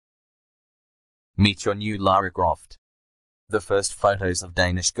Meet your new Lara Croft. The first photos of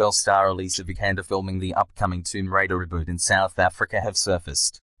Danish girl star Alicia Vikander filming the upcoming Tomb Raider reboot in South Africa have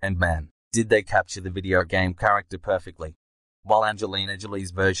surfaced, and man, did they capture the video game character perfectly. While Angelina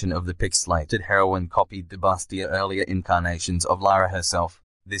Jolie's version of the pixelated heroine copied the bustier earlier incarnations of Lara herself,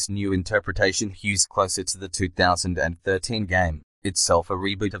 this new interpretation hews closer to the 2013 game, itself a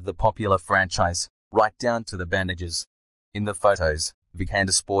reboot of the popular franchise, right down to the bandages. In the photos,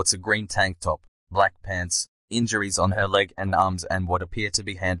 Vikander sports a green tank top, black pants, injuries on her leg and arms and what appear to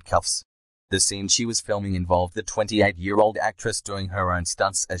be handcuffs. The scene she was filming involved the 28-year-old actress doing her own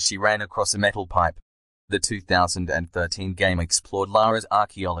stunts as she ran across a metal pipe. The 2013 game explored Lara's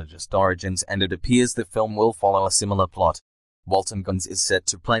archaeologist origins, and it appears the film will follow a similar plot. Walton Goggins is set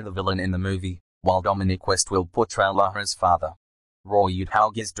to play the villain in the movie, while Dominic West will portray Lara's father. Roy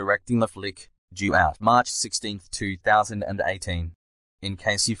Haug is directing the flick, due out March 16, 2018. In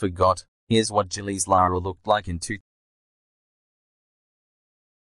case you forgot, here's what Jolie's Lara looked like in